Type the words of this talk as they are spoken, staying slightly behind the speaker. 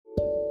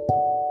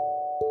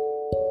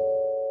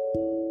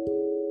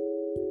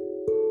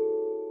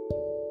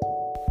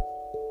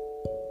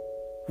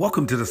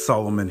Welcome to the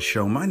Solomon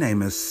Show. My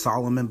name is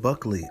Solomon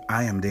Buckley.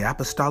 I am the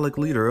apostolic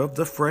leader of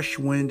the Fresh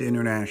Wind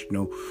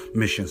International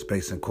Mission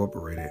Space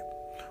Incorporated.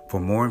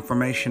 For more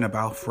information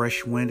about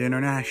Fresh Wind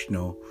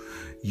International,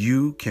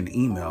 you can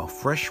email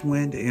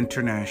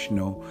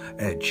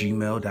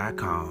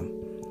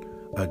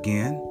freshwindinternational@gmail.com.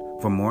 Again,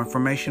 for more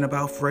information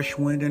about Fresh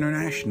Wind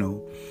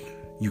International,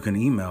 you can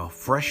email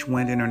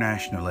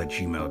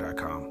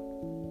freshwindinternational@gmail.com.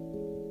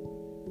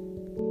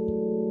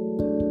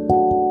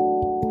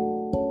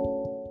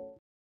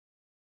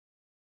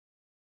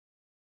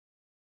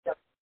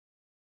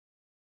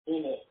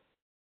 In it.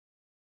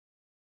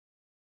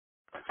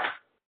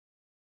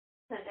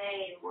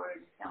 Today, the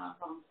word is coming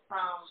from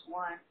Psalms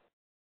 1,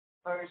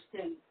 verse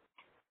 2.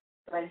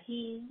 But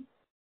his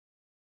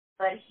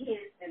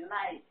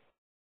delight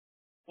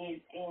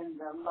is in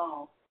the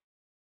law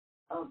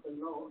of the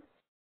Lord,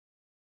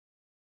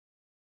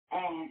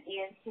 and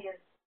in his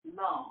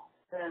law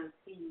does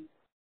he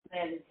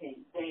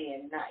meditate day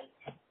and night.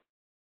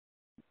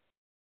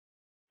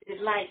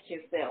 Delight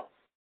yourself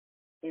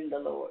in the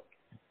Lord.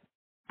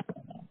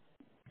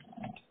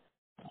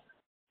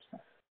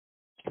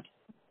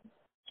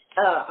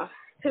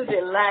 To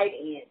delight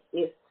in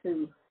is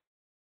to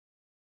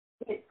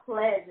get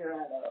pleasure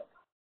out of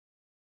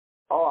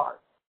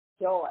or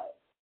joy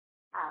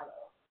out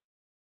of.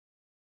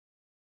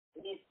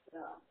 It's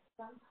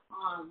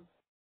sometimes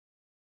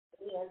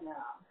in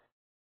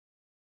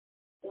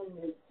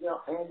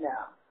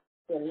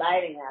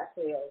delighting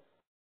ourselves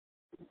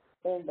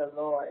in the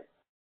Lord,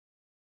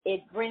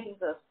 it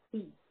brings us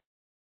peace.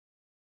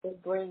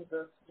 It brings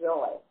us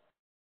joy.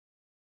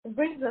 It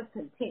brings us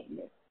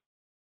contentment.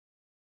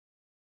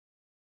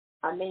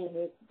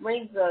 It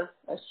brings us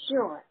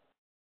assurance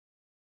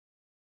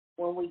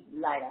when we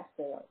delight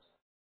ourselves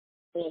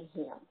in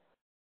Him.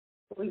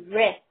 We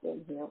rest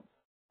in Him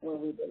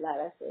when we delight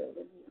ourselves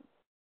in Him.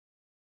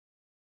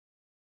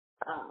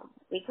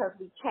 Because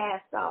we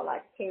cast all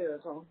our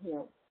cares on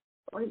Him,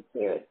 or He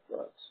cares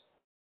for us.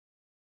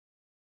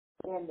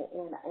 And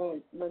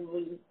when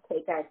we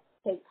take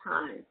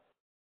time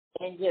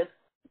and just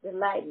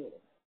delight in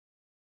it,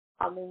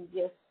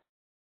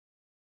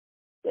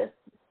 just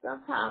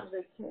sometimes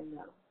it can,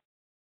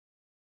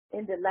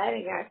 in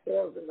delighting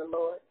ourselves in the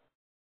Lord,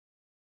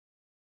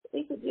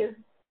 it just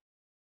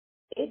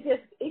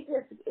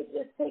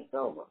takes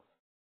over.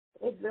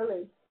 It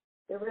really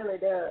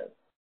does.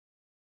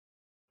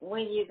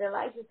 When you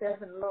delight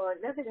yourself in the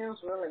Lord, nothing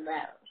else really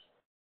matters.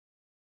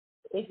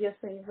 It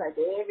just seems like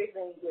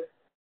everything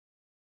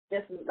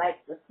just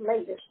like the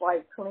slate is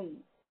quite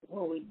clean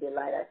when we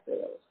delight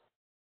ourselves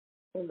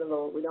in the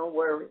Lord. We don't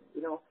worry.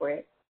 We don't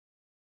fret.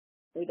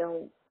 We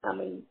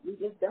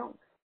just don't.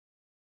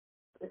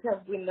 Because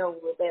we know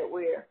that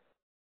we're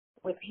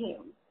with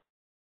Him.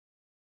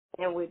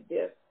 And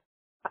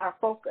our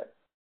focus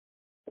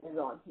is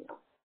on Him.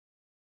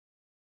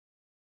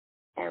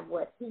 And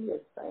what He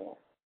is saying.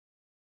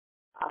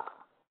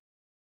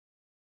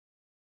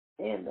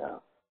 In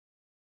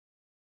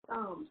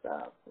Psalms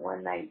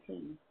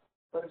 119,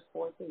 verse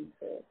 14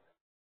 says,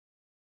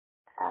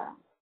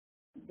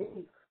 this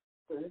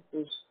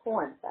is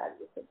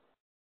coincided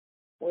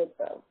with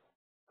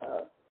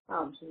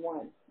Psalms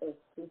 1,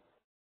 verse 2.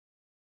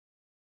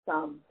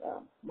 Psalms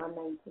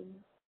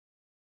 119,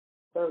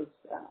 verse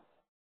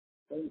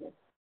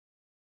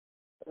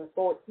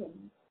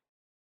 14,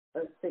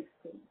 verse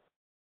 16,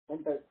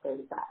 and verse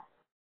 35.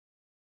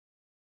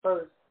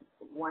 Verse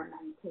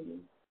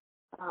 119,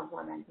 Psalm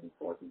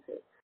 119:14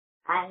 says,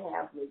 I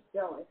have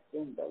rejoiced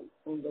in the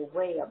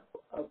way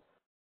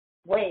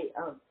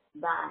of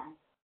thy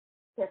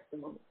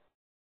testimony.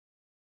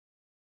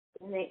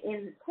 And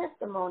in the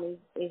testimony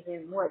is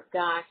in what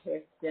God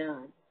has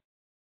done.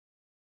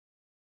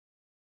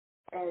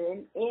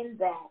 And in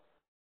that,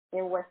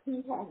 in what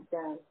He has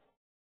done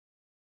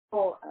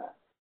for us,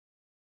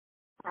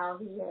 how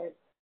He has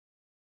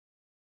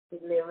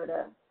delivered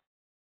us,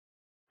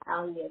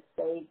 how He has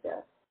saved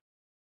us,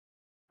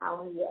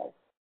 how He has,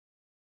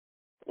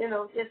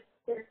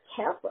 just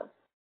helped us,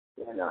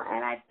 and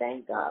I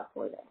thank God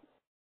for that.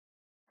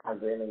 I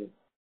really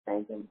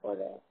thank Him for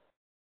that.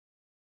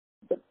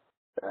 The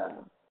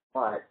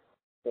part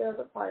of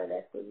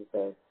that scripture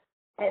says,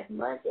 as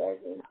much as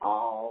in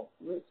all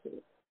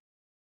riches,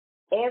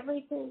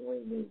 everything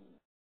we need,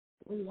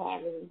 we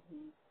have it in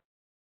Him.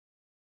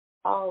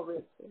 All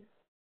riches.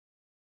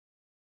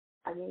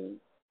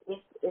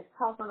 It's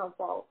talking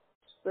about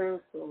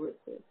spiritual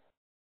riches.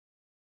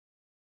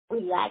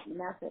 We lack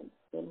nothing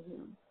in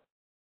Him.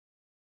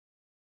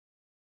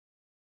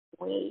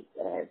 We,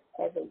 as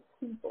a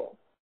people,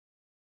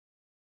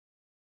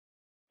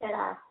 set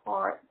our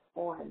heart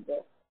on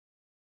the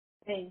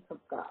things of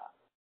God.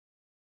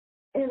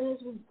 And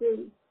as we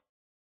do,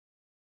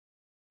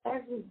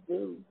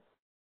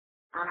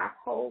 our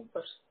whole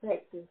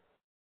perspective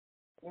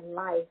in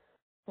life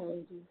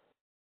changes.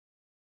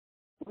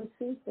 We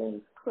see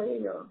things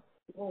clearer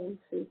when we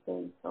see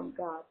things from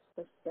God's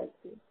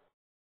perspective.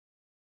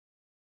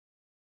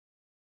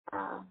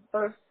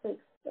 Verse 6,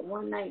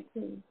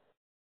 119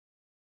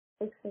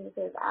 16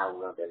 says, I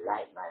will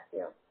delight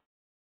myself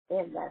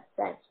in thy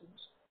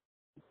statutes.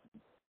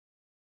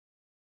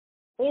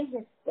 In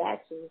his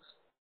statutes,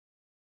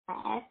 I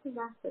asked him,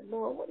 I said,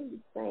 Lord, what are you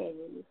saying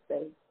when you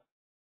say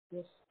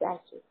your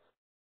statutes?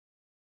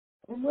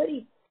 And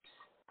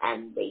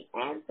and the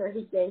answer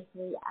he gave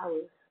me, I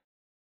was,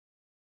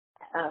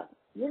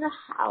 you know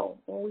how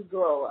when we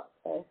grow up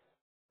as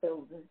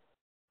children,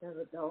 as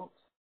adults,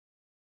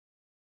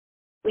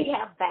 we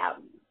have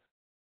values.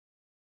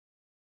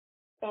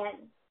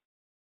 And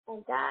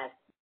God's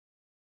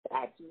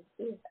statutes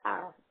is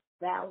our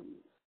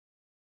values.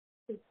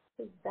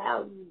 His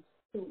values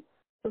to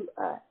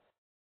us.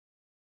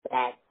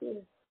 That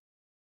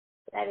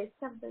is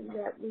something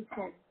that we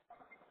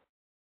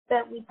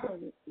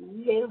can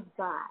live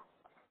by.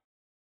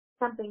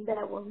 Something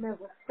that will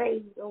never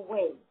fade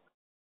away.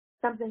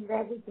 Something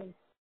that we can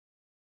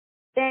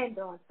stand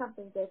on.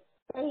 Something that's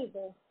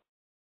stable.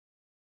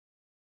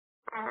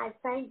 And I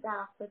thank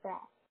God for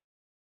that.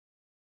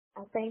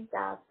 I thank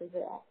God for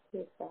that.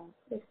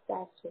 His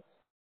statutes.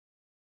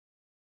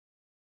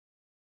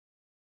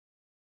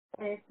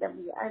 And it's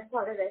as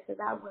part of that says,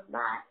 I will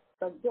not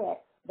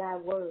forget thy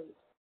word.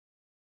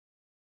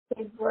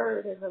 His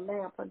word is a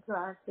lamp unto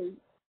our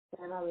feet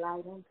and a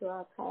light unto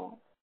our path.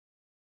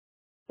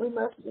 We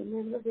must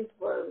remember his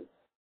word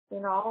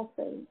in all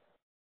things,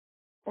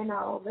 in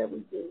all that we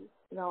do,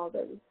 in all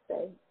that we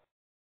say,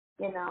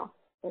 in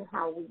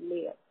how we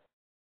live.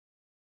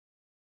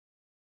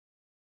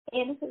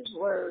 In his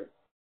word,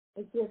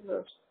 it gives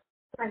us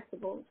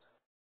principles,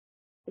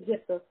 it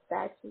gives us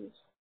statutes,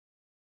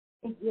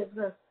 it gives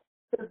us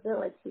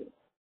stability.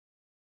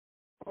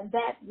 And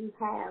that we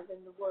have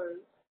in the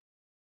word.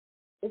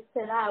 It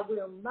said, I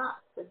will not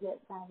forget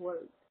thy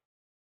word.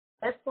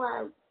 That's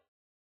why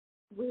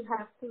we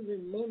have to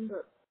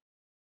remember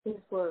his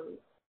word.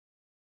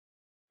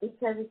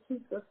 Because it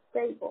keeps us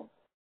stable.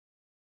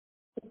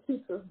 It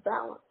keeps us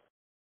balanced.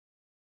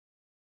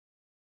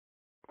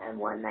 And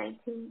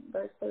 119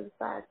 verse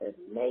 35 says,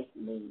 make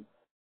me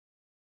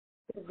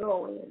to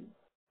go in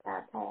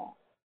thy path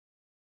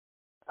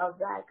of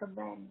thy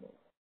commandments.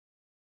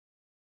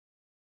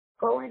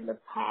 Go in the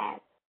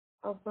path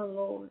of the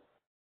Lord.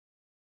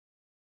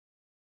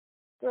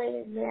 Straight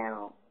and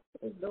narrow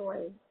is the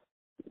way.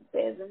 He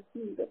says, and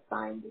few that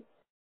find it.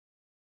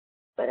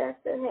 But us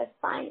that have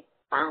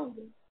found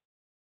it,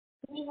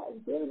 he has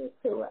given it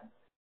to us.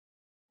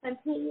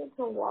 Continue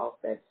to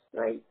walk that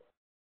straight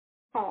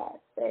path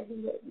that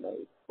he has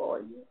made for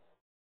you.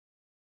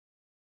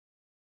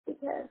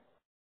 Because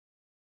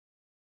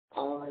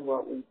only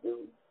what we do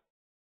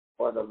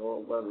for the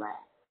Lord will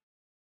last.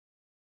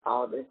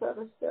 All this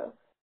other stuff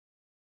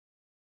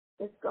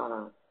is going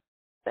to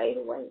fade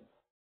away.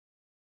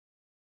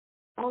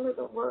 Only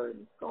the word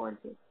is going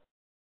to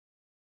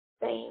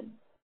stand.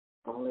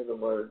 Only the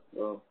word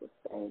will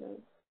sustain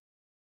us.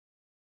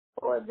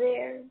 For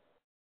therein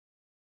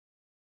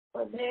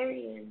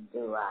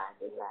do I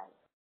delight.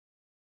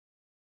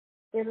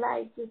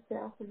 Delight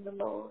yourself in the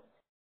Lord.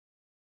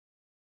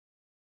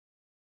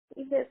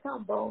 He says,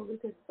 come boldly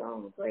to the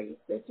throne of grace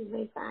that you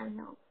may find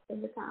help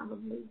in the time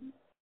of need.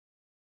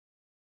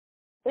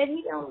 But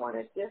he don't want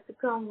us just to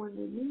come when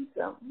we need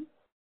something.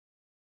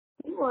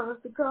 He wants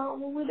us to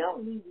come when we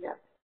don't need nothing.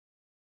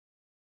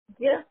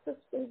 Just to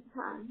spend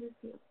time with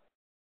him.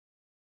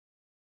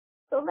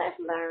 So let's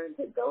learn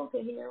to go to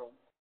him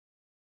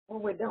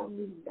when we don't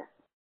need nothing.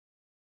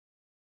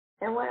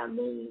 And what I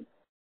mean,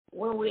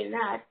 when we're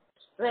not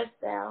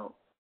stressed out,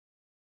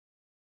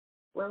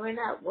 when we're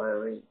not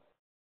worried,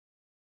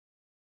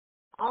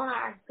 on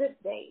our good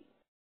days,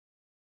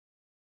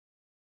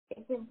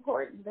 it's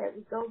important that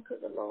we go to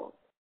the Lord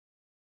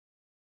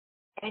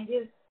and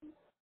just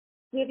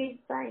give him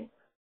thanks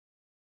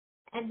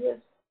and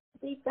just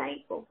be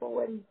thankful for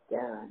what he's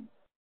done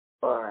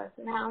for us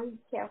and how he's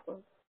kept us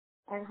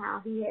and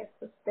how he has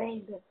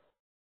sustained us.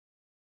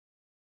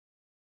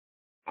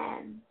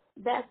 And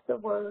that's the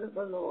word of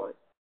the Lord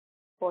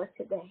for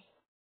today.